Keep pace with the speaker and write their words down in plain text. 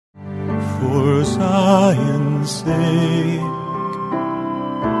for Zion's sake.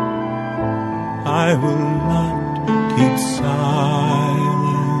 I will not keep silent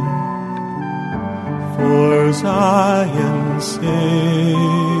for Zion's sake.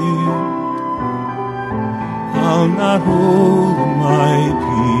 I'll not hold my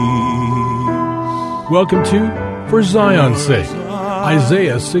peace. Welcome to For Zion's Sake.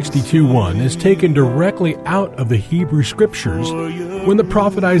 Isaiah 62:1 is taken directly out of the Hebrew Scriptures when the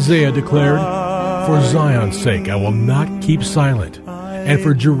prophet Isaiah declared, "For Zion's sake I will not keep silent, and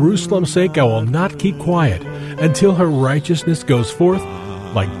for Jerusalem's sake I will not keep quiet, until her righteousness goes forth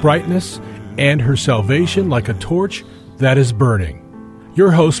like brightness, and her salvation like a torch that is burning."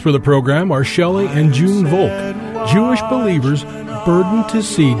 Your hosts for the program are Shelley and June Volk, Jewish believers burdened to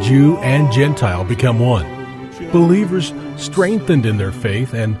see Jew and Gentile become one. Believers strengthened in their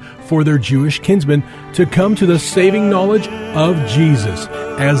faith, and for their Jewish kinsmen to come to the saving knowledge of Jesus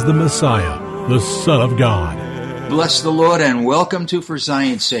as the Messiah, the Son of God. Bless the Lord and welcome to For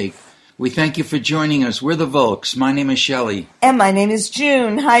Zion's Sake. We thank you for joining us. We're the Volks. My name is Shelley. And my name is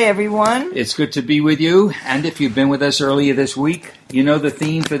June. Hi, everyone. It's good to be with you. And if you've been with us earlier this week, you know the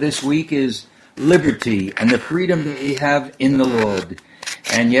theme for this week is liberty and the freedom that we have in the Lord.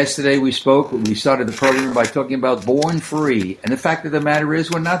 And yesterday we started the program by talking about born free. And the fact of the matter is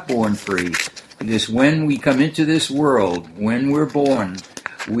we're not born free. Because when we come into this world, when we're born,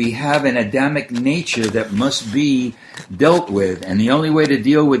 we have an Adamic nature that must be dealt with. And the only way to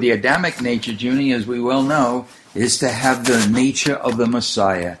deal with the Adamic nature, Junie, as we well know, is to have the nature of the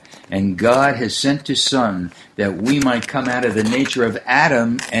Messiah. And God has sent His Son that we might come out of the nature of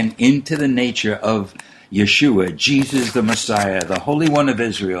Adam and into the nature of Yeshua, Jesus the Messiah, the Holy One of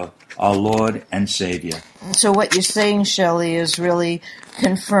Israel, our Lord and Savior. So what you're saying, Shelley, is really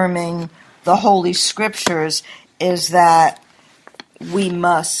confirming the Holy Scriptures, is that we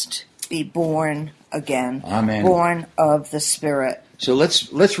must be born again. Amen. Born of the Spirit. So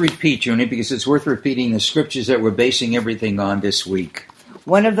let's repeat, Junie, because it's worth repeating the scriptures that we're basing everything on this week.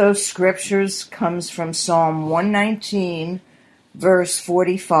 One of those scriptures comes from Psalm 119, verse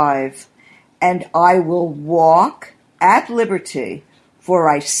 45. "And I will walk at liberty, for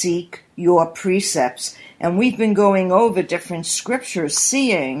I seek your precepts." And we've been going over different scriptures,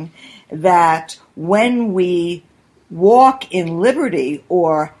 seeing that when we walk in liberty,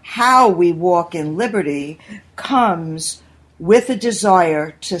 or how we walk in liberty, comes with a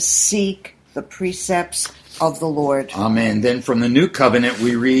desire to seek the precepts of the Lord. Amen. Then from the New Covenant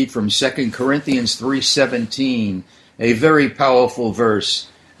we read from 2 Corinthians 3:17, a very powerful verse.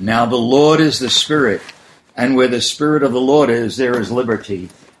 "Now the Lord is the Spirit, and where the Spirit of the Lord is, there is liberty."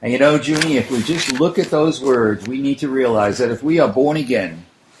 And you know, Junie, if we just look at those words, we need to realize that if we are born again,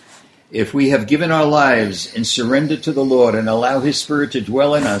 if we have given our lives and surrendered to the Lord and allow His Spirit to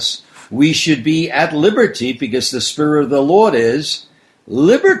dwell in us, we should be at liberty, because the Spirit of the Lord is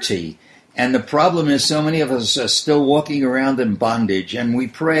liberty. And the problem is so many of us are still walking around in bondage, and we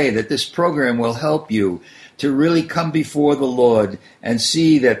pray that this program will help you to really come before the Lord and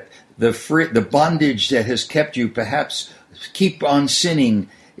see that the bondage that has kept you, perhaps keep on sinning,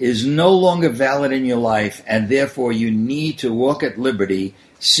 is no longer valid in your life, and therefore you need to walk at liberty,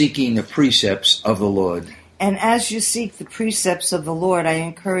 seeking the precepts of the Lord. And as you seek the precepts of the Lord, I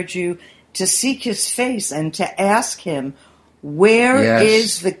encourage you to seek His face and to ask Him, where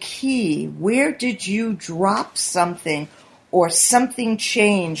is the key? Where did you drop something, or something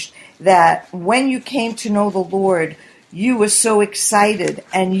changed, that when you came to know the Lord, you were so excited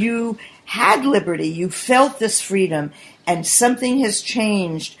and you had liberty, you felt this freedom, and something has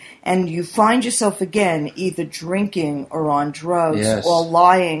changed, and you find yourself again either drinking or on drugs or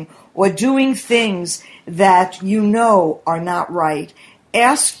lying or doing things that you know are not right.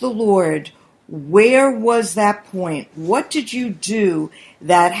 Ask the Lord, where was that point? What did you do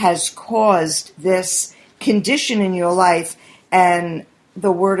that has caused this condition in your life? And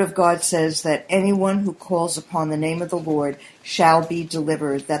the Word of God says that anyone who calls upon the name of the Lord shall be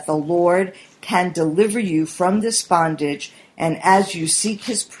delivered, that the Lord can deliver you from this bondage, and as you seek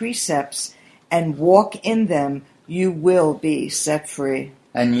His precepts and walk in them, you will be set free.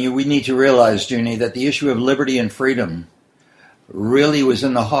 And we need to realize, Junie, that the issue of liberty and freedom really was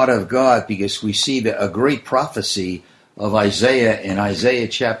in the heart of God, because we see a great prophecy of Isaiah in Isaiah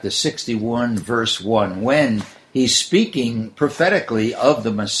chapter 61, verse 1, when he's speaking prophetically of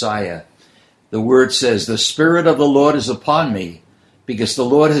the Messiah. The word says, "The Spirit of the Lord is upon me, because the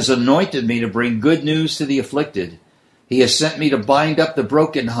Lord has anointed me to bring good news to the afflicted. He has sent me to bind up the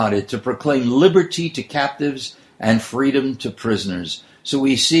brokenhearted, to proclaim liberty to captives and freedom to prisoners." So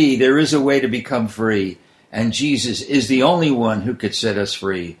we see there is a way to become free, and Jesus is the only one who could set us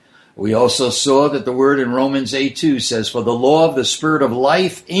free. We also saw that the word in Romans 8:2 says, "For the law of the Spirit of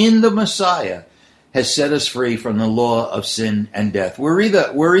life in the Messiah has set us free from the law of sin and death." We're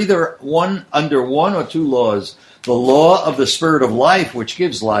either under one or two laws: the law of the Spirit of life, which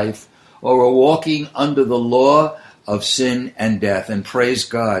gives life, or we're walking under the law of sin and death. And praise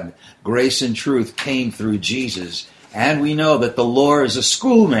God, grace and truth came through Jesus, and we know that the law is a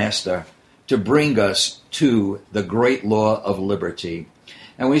schoolmaster to bring us to the great law of liberty.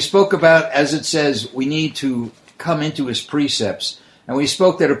 And we spoke about, as it says, we need to come into his precepts. And we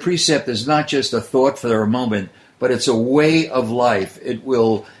spoke that a precept is not just a thought for a moment, but it's a way of life. It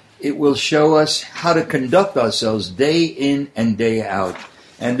will show us how to conduct ourselves day in and day out.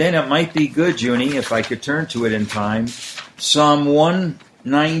 And then it might be good, Junie, if I could turn to it in time. Psalm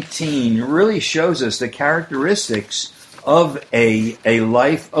 119 really shows us the characteristics of a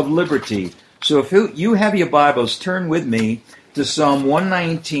life of liberty. So if you have your Bibles, turn with me to Psalm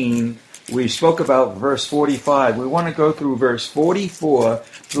 119. We spoke about verse 45. We want to go through verse 44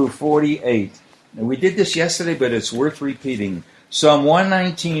 through 48. And we did this yesterday, but it's worth repeating. Psalm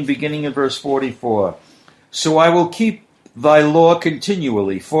 119, beginning in verse 44. "So I will keep thy law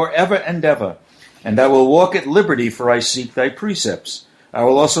continually, forever and ever, and I will walk at liberty, for I seek thy precepts. I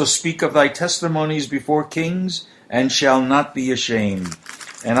will also speak of thy testimonies before kings, and shall not be ashamed.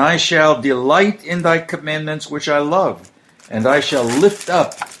 And I shall delight in thy commandments which I love, and I shall lift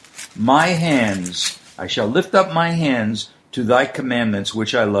up my hands. I shall lift up my hands to thy commandments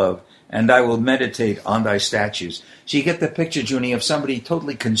which I love, and I will meditate on thy statutes." So you get the picture, Junie, of somebody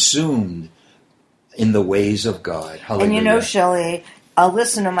totally consumed in the ways of God. Hallelujah. And you know, Shelley, a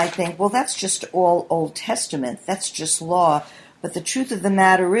listener might think, well, that's just all Old Testament. That's just law. But the truth of the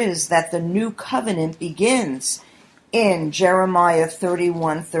matter is that the new covenant begins in Jeremiah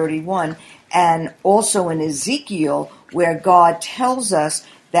 31:31, and also in Ezekiel, where God tells us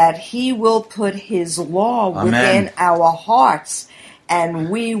that he will put his law within our hearts, and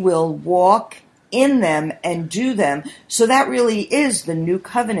we will walk in them and do them. So that really is the new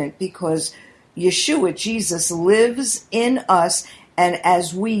covenant, because Yeshua, Jesus, lives in us, and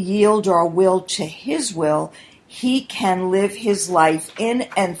as we yield our will to his will, he can live his life in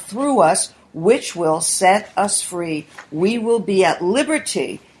and through us, which will set us free. We will be at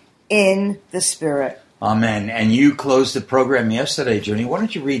liberty in the Spirit. Amen. And you closed the program yesterday, Junie. Why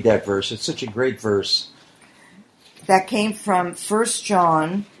don't you read that verse? It's such a great verse. That came from 1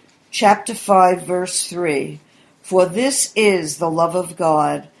 John chapter 5, verse 3. "For this is the love of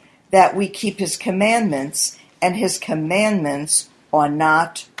God, that we keep his commandments, and his commandments are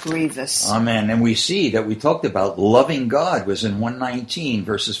not grievous." Amen. And we see that we talked about loving God was in 119,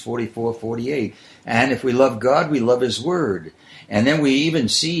 verses 44, 48. And if we love God, we love his word. And then we even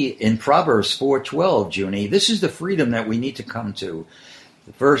see in Proverbs 4:12, Junie, this is the freedom that we need to come to.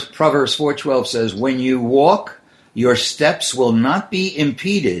 Proverbs 4:12 says, "When you walk, your steps will not be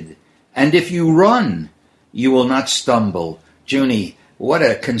impeded, and if you run, you will not stumble." Junie, what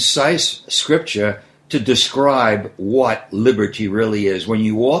a concise scripture to describe what liberty really is. When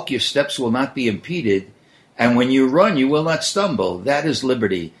you walk, your steps will not be impeded, and when you run, you will not stumble. That is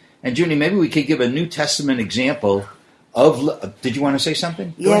liberty. And Junie, maybe we could give a New Testament example of... Did you want to say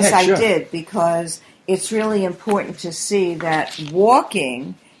something? Yes, Go ahead, sure. I did, because it's really important to see that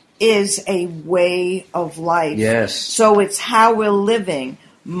walking is a way of life. Yes. So it's how we're living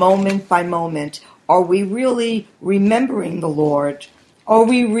moment by moment. Are we really remembering the Lord? Are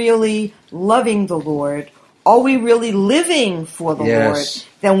we really loving the Lord? Are we really living for the Lord?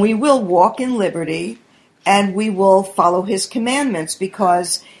 Then we will walk in liberty, and we will follow his commandments,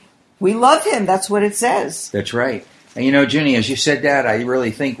 because we love him. That's what it says. That's right. And you know, Junie, as you said that, I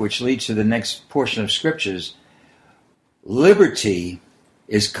really think, which leads to the next portion of scriptures, liberty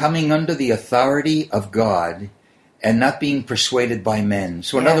is coming under the authority of God and not being persuaded by men.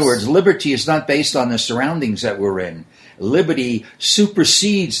 So in other words, liberty is not based on the surroundings that we're in. Liberty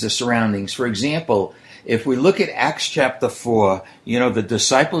supersedes the surroundings. For example, if we look at Acts chapter 4, you know, the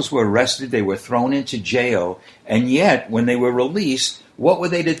disciples were arrested, they were thrown into jail, and yet when they were released, what were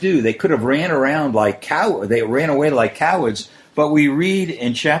they to do? They could have ran around like cowards. They ran away like cowards. But we read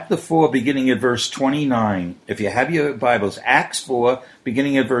in chapter 4, beginning at verse 29. If you have your Bibles, Acts 4,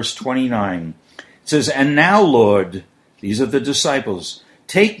 beginning at verse 29. It says, "And now, Lord," these are the disciples,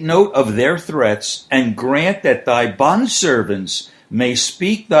 "take note of their threats, and grant that thy bondservants may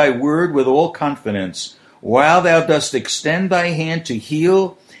speak thy word with all confidence, while thou dost extend thy hand to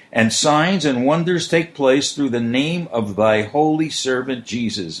heal, and signs and wonders take place through the name of thy holy servant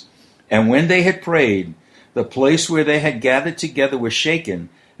Jesus." And when they had prayed, the place where they had gathered together was shaken,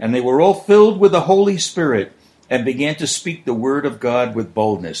 and they were all filled with the Holy Spirit, and began to speak the word of God with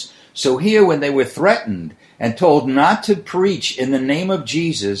boldness. So here, when they were threatened and told not to preach in the name of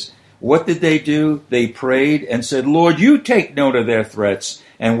Jesus, what did they do? They prayed and said, Lord, you take note of their threats.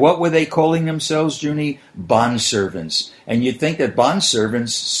 And what were they calling themselves, Junie? Bondservants. And you'd think that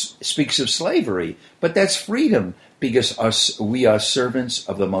bondservants speaks of slavery, but that's freedom, because we are servants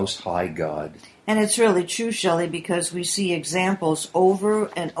of the Most High God. And it's really true, Shelley, because we see examples over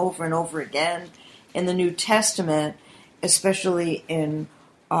and over and over again in the New Testament, especially in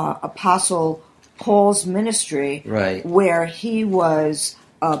Apostle Paul's ministry, right, where he was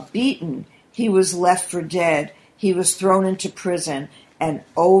beaten, he was left for dead, he was thrown into prison, and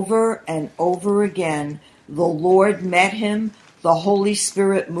over again, the Lord met him, the Holy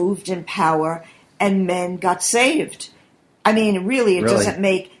Spirit moved in power, and men got saved. I mean, really, it doesn't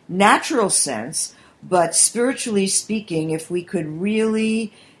make natural sense, but spiritually speaking, if we could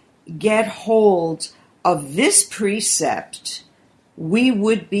really get hold of this precept, we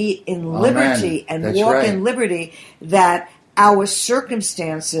would be in liberty and walk in liberty, that our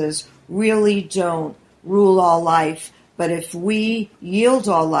circumstances really don't rule our life. But if we yield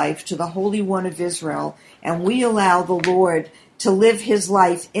our life to the Holy One of Israel and we allow the Lord to live his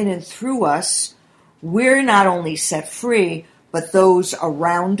life in and through us, we're not only set free, but those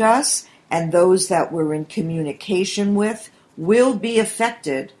around us and those that we're in communication with will be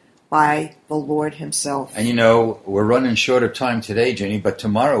affected by the Lord himself. And we're running short of time today, Jenny, but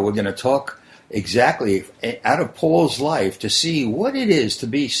tomorrow we're going to talk exactly out of Paul's life to see what it is to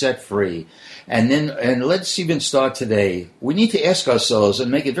be set free. And let's even start today. We need to ask ourselves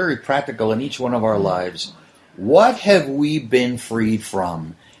and make it very practical in each one of our lives. What have we been freed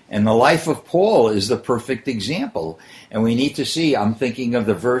from? And the life of Paul is the perfect example. And we need to see, I'm thinking of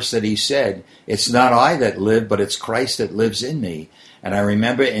the verse that he said, it's not I that live, but it's Christ that lives in me. And I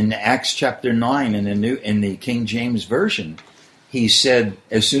remember in Acts chapter 9 in the King James Version, he said,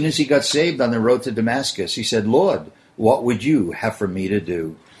 as soon as he got saved on the road to Damascus, he said, Lord, what would you have for me to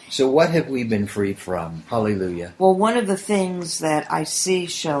do? So what have we been freed from? Hallelujah. Well, one of the things that I see,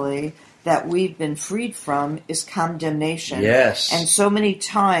 Shelley, that we've been freed from is condemnation. Yes. And so many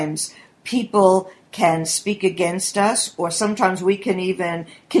times people can speak against us, or sometimes we can even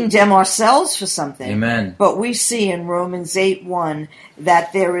condemn ourselves for something. Amen. But we see in Romans 8:1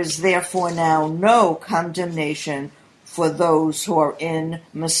 that there is therefore now no condemnation for those who are in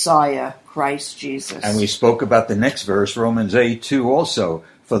Messiah, Christ Jesus. And we spoke about the next verse, Romans 8:2 also.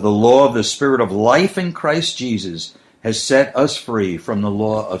 For the law of the Spirit of life in Christ Jesus has set us free from the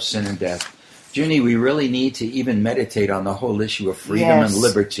law of sin and death. Junie, we really need to even meditate on the whole issue of freedom and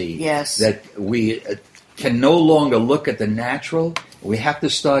liberty. Yes. That we can no longer look at the natural. We have to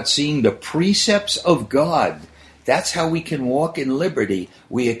start seeing the precepts of God. That's how we can walk in liberty.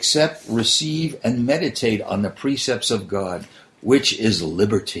 We accept, receive, and meditate on the precepts of God, which is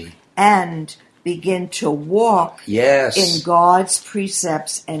liberty. And begin to walk yes. in God's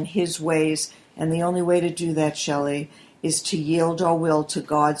precepts and his ways. And the only way to do that, Shelley, is to yield our will to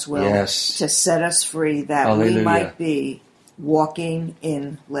God's will, yes. to set us free, that Hallelujah. we might be walking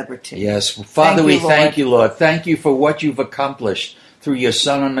in liberty. Yes. Father, we thank you, Lord. Thank you for what you've accomplished through your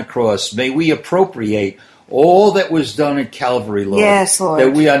Son on the cross. May we appropriate all that was done at Calvary, Lord. Yes, Lord.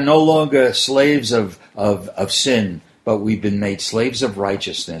 That we are no longer slaves of sin, but we've been made slaves of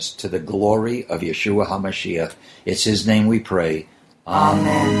righteousness to the glory of Yeshua HaMashiach. It's his name we pray.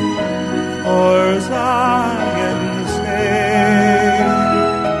 Amen. For Zion's sake.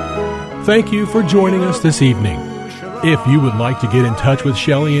 Thank you for joining us this evening. If you would like to get in touch with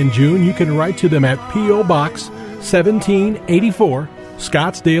Shelley and June, you can write to them at P.O. Box 1784,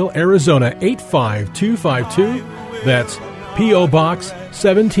 Scottsdale, Arizona 85252. That's P.O. Box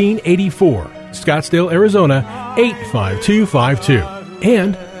 1784, Scottsdale, Arizona 85252.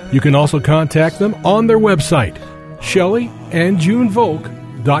 And you can also contact them on their website,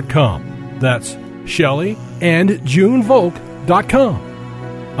 ShelleyandJuneVolk.com. That's ShelleyandJuneVolk.com.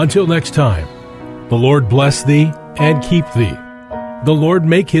 Until next time, the Lord bless thee and keep thee. The Lord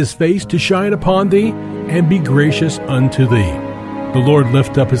make his face to shine upon thee and be gracious unto thee. The Lord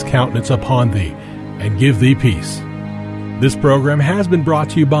lift up his countenance upon thee and give thee peace. This program has been brought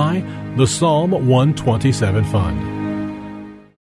to you by the Psalm 127 Fund.